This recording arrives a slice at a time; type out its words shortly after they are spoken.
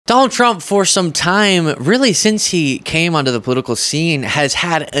Donald Trump, for some time, really since he came onto the political scene, has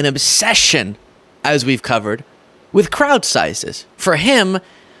had an obsession, as we've covered, with crowd sizes. For him,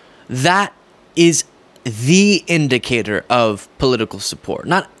 that is the indicator of political support.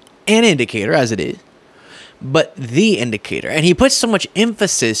 Not an indicator, as it is, but the indicator. And he puts so much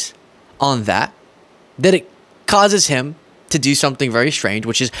emphasis on that it causes him to do something very strange,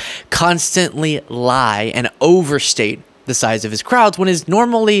 which is constantly lie and overstate the size of his crowds when his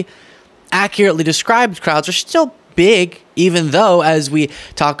normally accurately described crowds are still big, even though, as we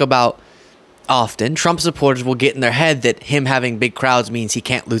talk about often, Trump supporters will get in their head that him having big crowds means he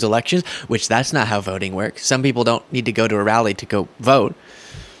can't lose elections, which that's not how voting works. Some people don't need to go to a rally to go vote.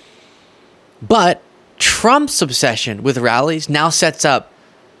 But Trump's obsession with rallies now sets up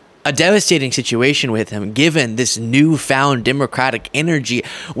a devastating situation with him, given this newfound Democratic energy,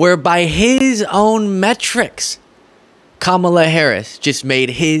 where by his own metrics, Kamala Harris just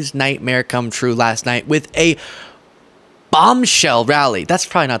made his nightmare come true last night with a bombshell rally. That's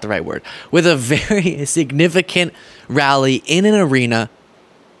probably not the right word. With a very significant rally in an arena,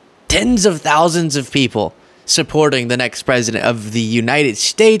 tens of thousands of people supporting the next president of the United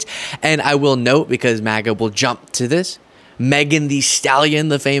States. And I will note, because MAGA will jump to this, Megan Thee Stallion,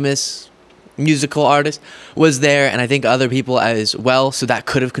 the famous musical artist, was there, and I think other people as well, so that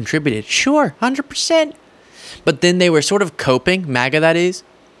could have contributed. Sure, 100%. But then they were sort of coping, MAGA that is,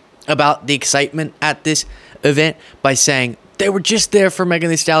 about the excitement at this event by saying they were just there for Megan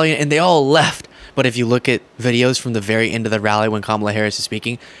Thee Stallion and they all left. But if you look at videos from the very end of the rally when Kamala Harris is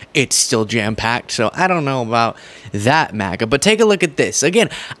speaking, it's still jam-packed. So I don't know about that, MAGA. But take a look at this. Again,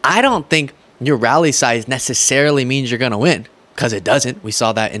 I don't think your rally size necessarily means you're going to win, because it doesn't. We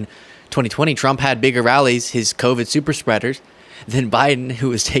saw that in 2020. Trump had bigger rallies, his COVID super spreaders, than Biden, who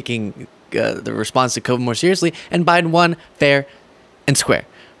was taking the response to COVID more seriously, and Biden won fair and square.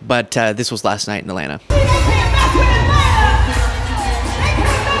 But this was last night in Atlanta.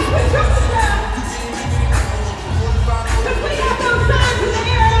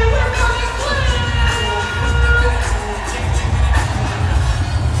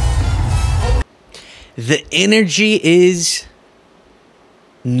 The energy is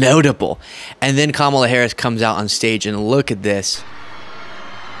notable. And then Kamala Harris comes out on stage, and look at this.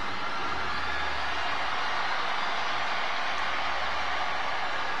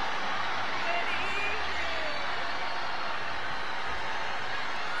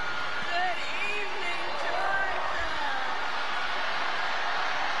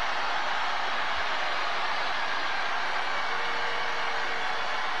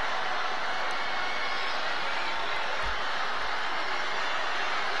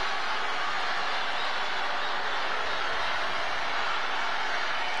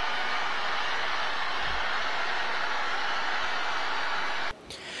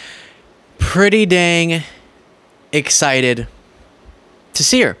 Pretty dang excited to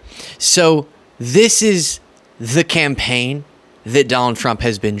see her. So this is the campaign that Donald Trump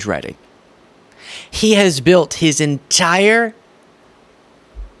has been dreading. He has built his entire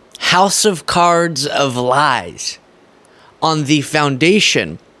house of cards of lies on the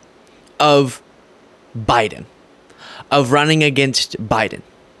foundation of Biden, of running against Biden.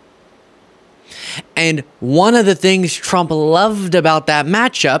 And one of the things Trump loved about that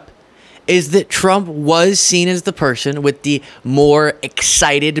matchup is that Trump was seen as the person with the more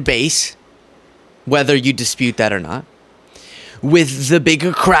excited base, whether you dispute that or not, with the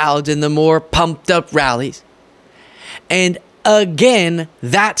bigger crowds and the more pumped up rallies. And again,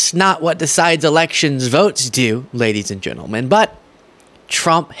 that's not what decides elections votes do, ladies and gentlemen. But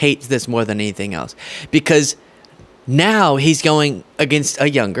Trump hates this more than anything else, because now he's going against a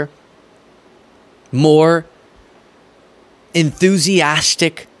younger, more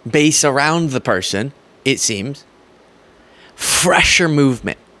enthusiastic base around the person, it seems. Fresher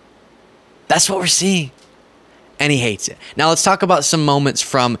movement. That's what we're seeing. And he hates it. Now let's talk about some moments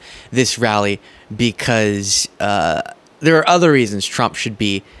from this rally, because there are other reasons Trump should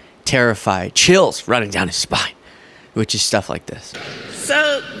be terrified. Chills running down his spine, which is stuff like this.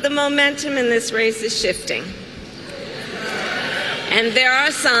 So the momentum in this race is shifting. And there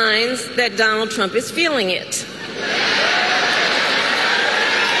are signs that Donald Trump is feeling it.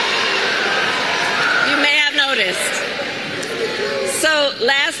 Noticed. So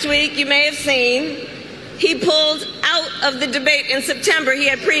last week, you may have seen, he pulled out of the debate in September he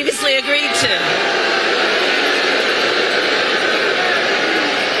had previously agreed to.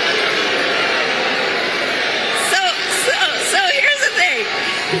 So here's the thing.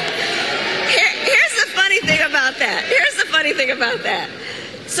 Here's the funny thing about that.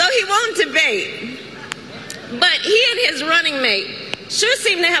 So he won't debate, but he and his running mate sure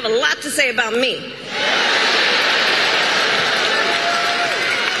seem to have a lot to say about me.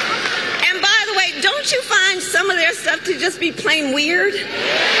 And by the way, don't you find some of their stuff to just be plain weird?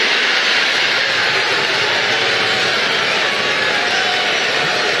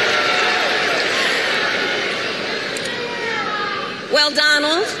 Well,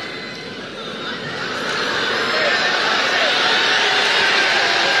 Donald,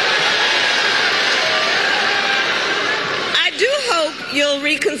 I do hope you'll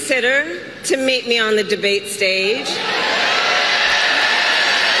reconsider to meet me on the debate stage.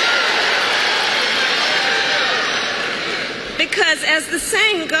 Because as the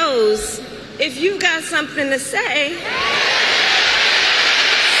saying goes, if you've got something to say,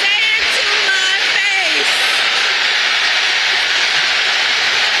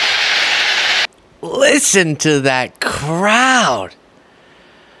 listen to that crowd.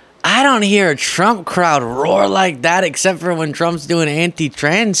 I don't hear a Trump crowd roar like that except for when Trump's doing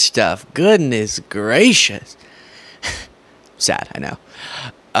anti-trans stuff. Goodness gracious. Sad, I know.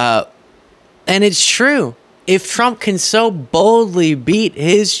 And it's true. If Trump can so boldly beat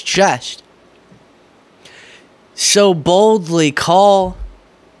his chest, so boldly call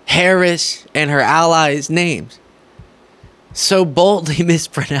Harris and her allies names, so boldly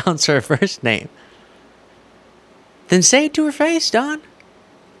mispronounce her first name, then say it to her face, Don.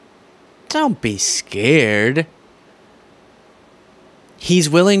 Don't be scared. He's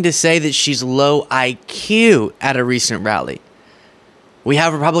willing to say that she's low IQ at a recent rally. We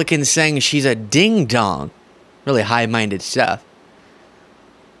have Republicans saying she's a ding-dong. Really high-minded stuff.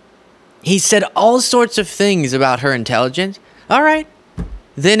 He said all sorts of things about her intelligence. All right.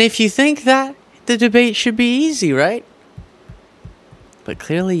 Then if you think that, the debate should be easy, right? But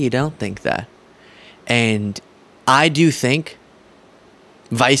clearly you don't think that. And I do think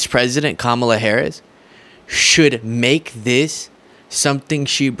Vice President Kamala Harris should make this something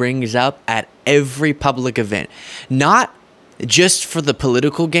she brings up at every public event. Not just for the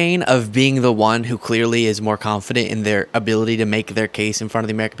political gain of being the one who clearly is more confident in their ability to make their case in front of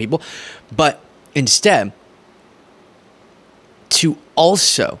the American people, but instead to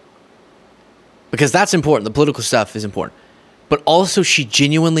also, because that's important, the political stuff is important, but also she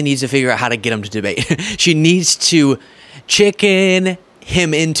genuinely needs to figure out how to get him to debate. She needs to chicken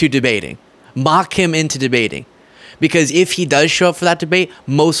him into debating, mock him into debating. Because if he does show up for that debate,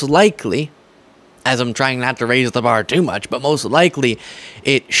 most likely, as I'm trying not to raise the bar too much, but most likely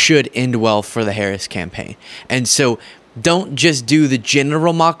it should end well for the Harris campaign. And so don't just do the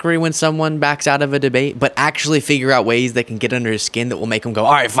general mockery when someone backs out of a debate, but actually figure out ways that can get under his skin that will make him go,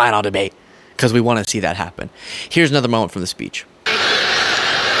 all right, fine, I'll debate. Because we want to see that happen. Here's another moment from the speech. Thank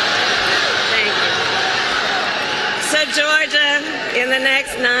you. So, Georgia, in the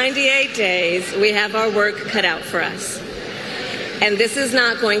next 98 days, we have our work cut out for us. And this is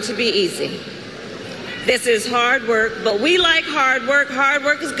not going to be easy. This is hard work, but we like hard work. Hard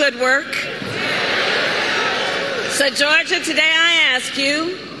work is good work. So, Georgia, today I ask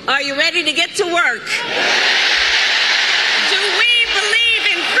you, are you ready to get to work? Do we believe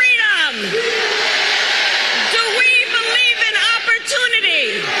in freedom? Do we believe in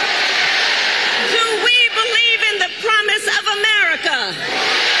opportunity? Do we believe in the promise of America?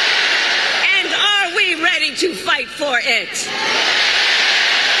 And are we ready to fight for it?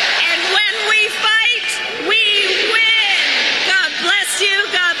 And when we fight, we win. God bless you.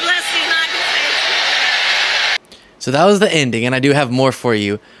 God bless the United States. So that was the ending, and I do have more for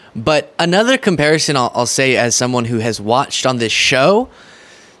you. But another comparison I'll say as someone who has watched on this show,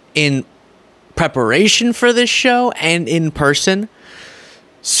 in preparation for this show and in person,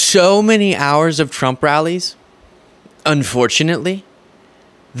 so many hours of Trump rallies, unfortunately,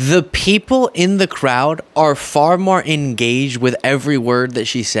 the people in the crowd are far more engaged with every word that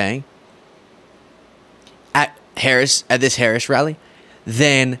she's saying at this Harris rally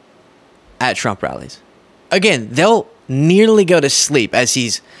than at Trump rallies. Again, they'll nearly go to sleep as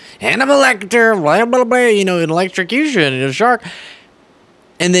he's Hannibal Lecter, blah, blah, blah, an electrocution, a shark.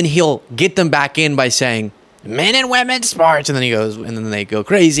 And then he'll get them back in by saying, men and women sports. And then he goes, and then they go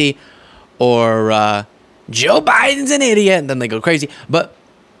crazy. Or Joe Biden's an idiot. And then they go crazy. But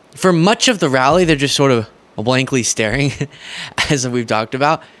for much of the rally, they're just sort of blankly staring, as we've talked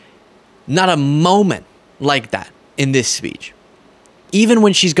about. Not a moment like that in this speech. Even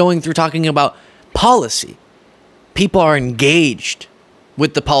when she's going through talking about policy, people are engaged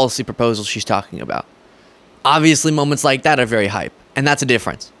with the policy proposals she's talking about. Obviously, moments like that are very hype, and that's a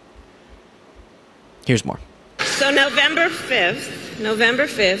difference. Here's more. So November 5th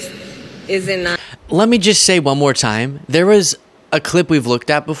is in... Let me just say one more time. There was a clip we've looked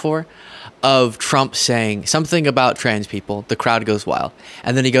at before of Trump saying something about trans people, the crowd goes wild.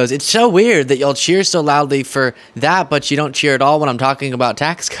 And then he goes, "It's so weird that y'all cheer so loudly for that, but you don't cheer at all when I'm talking about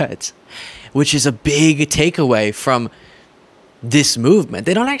tax cuts," which is a big takeaway from this movement.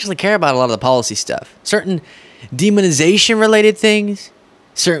 They don't actually care about a lot of the policy stuff. Certain demonization related things,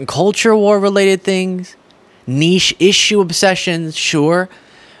 certain culture war related things, niche issue obsessions, sure,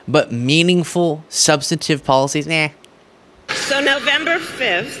 but meaningful, substantive policies, nah. So November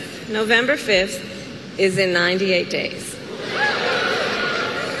 5th is in 98 days.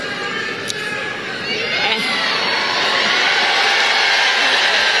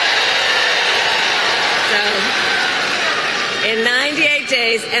 So, in 98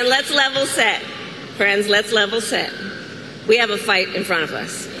 days, and let's level set. Friends, let's level set. We have a fight in front of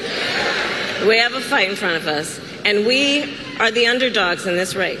us. We have a fight in front of us, and we are the underdogs in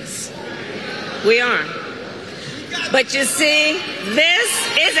this race. We are. But you see, this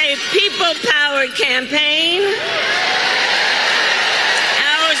is a people-powered campaign.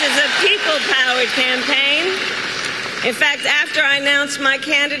 Ours is a people-powered campaign. In fact, after I announced my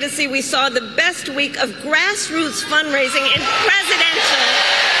candidacy, we saw the best week of grassroots fundraising in presidential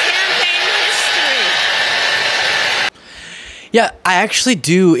campaign history. Yeah, I actually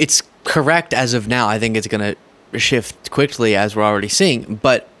do. It's correct as of now. I think it's going to shift quickly, as we're already seeing.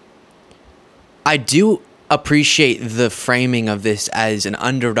 But I do appreciate the framing of this as an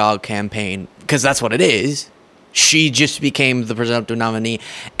underdog campaign, because that's what it is. She just became the presumptive nominee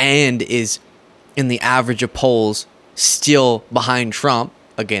and is, in the average of polls, still behind Trump.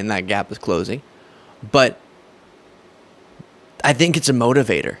 Again, that gap is closing. But I think it's a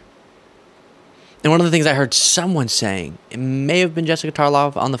motivator. And one of the things I heard someone saying, it may have been Jessica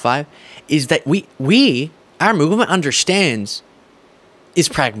Tarlov on the 5, is that our movement understands, is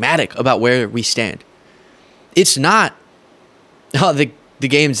pragmatic about where we stand. It's not, oh, the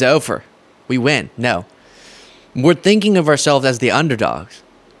game's over, we win. No. We're thinking of ourselves as the underdogs.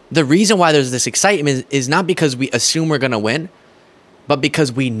 The reason why there's this excitement is not because we assume we're going to win, but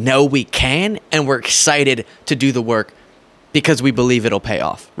because we know we can, and we're excited to do the work because we believe it'll pay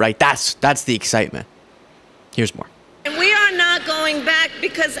off, right? That's the excitement. Here's more. And we are not going back,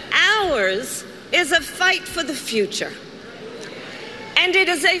 because ours is a fight for the future. And it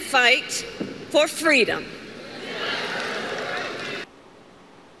is a fight for freedom.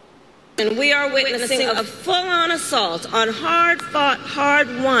 And we are witnessing a full-on assault on hard-fought,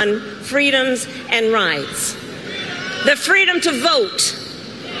 hard-won freedoms and rights. The freedom to vote.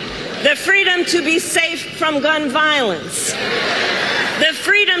 The freedom to be safe from gun violence. The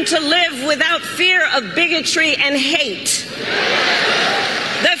freedom to live without fear of bigotry and hate.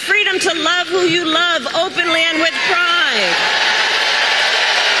 The freedom to love who you love openly and with pride.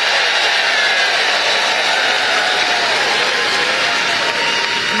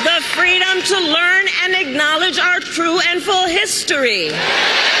 The freedom to learn and acknowledge our true and full history.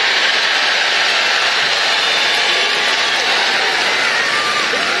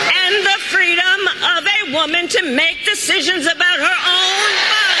 And the freedom of a woman to make decisions about her own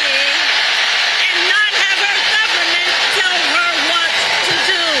body and not have her government tell her what to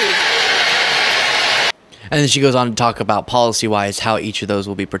do. And then she goes on to talk about policy-wise how each of those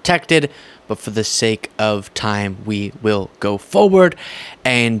will be protected. But for the sake of time, we will go forward.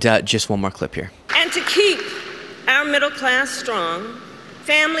 And just one more clip here. And to keep our middle class strong,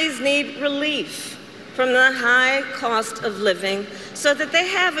 families need relief from the high cost of living so that they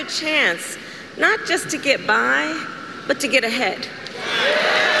have a chance not just to get by, but to get ahead.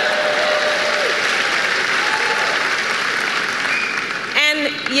 And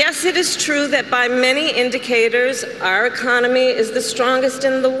yes, it is true that by many indicators, our economy is the strongest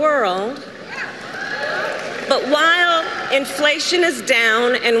in the world. But while inflation is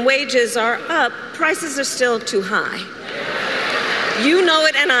down and wages are up, prices are still too high. You know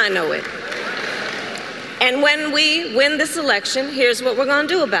it and I know it. And when we win this election, here's what we're going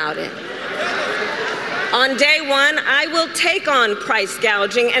to do about it. On day one, I will take on price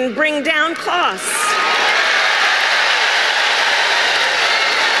gouging and bring down costs.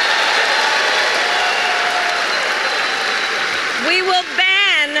 We will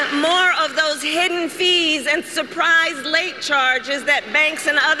ban more of those hidden fees and surprise late charges that banks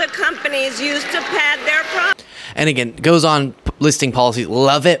and other companies use to pad their profits. And again, goes on listing policies.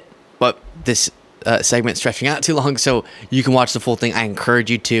 Love it, but this segment stretching out too long, so you can watch the full thing. I encourage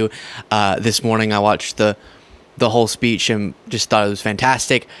you to. This morning I watched the whole speech and just thought it was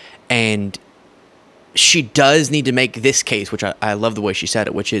fantastic. And she does need to make this case, which I love the way she said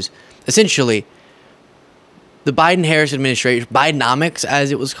it, which is essentially the Biden-Harris administration, Bidenomics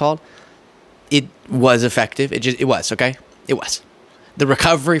as it was called, it was effective. It was, okay? It was. The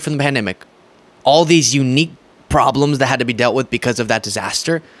recovery from the pandemic all these unique problems that had to be dealt with because of that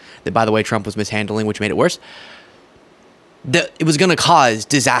disaster, that, by the way, Trump was mishandling, which made it worse, that it was going to cause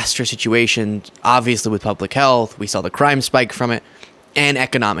disaster situations, obviously with public health. We saw the crime spike from it, and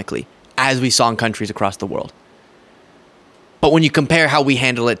economically, as we saw in countries across the world. But when you compare how we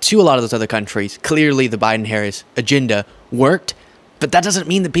handle it to a lot of those other countries, clearly the Biden-Harris agenda worked, but that doesn't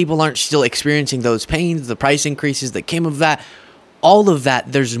mean that people aren't still experiencing those pains, the price increases that came of that, all of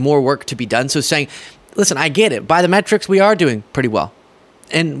that. There's more work to be done. So saying, listen, I get it. By the metrics, we are doing pretty well.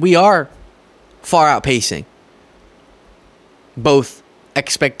 And we are far outpacing both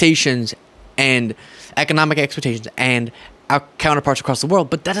expectations and economic expectations and our counterparts across the world.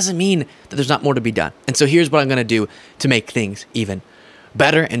 But that doesn't mean that there's not more to be done. And so here's what I'm going to do to make things even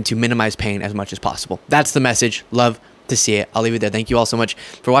better and to minimize pain as much as possible. That's the message. Love to see it. I'll leave it there. Thank you all so much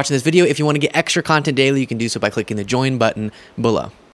for watching this video. If you want to get extra content daily, you can do so by clicking the join button below.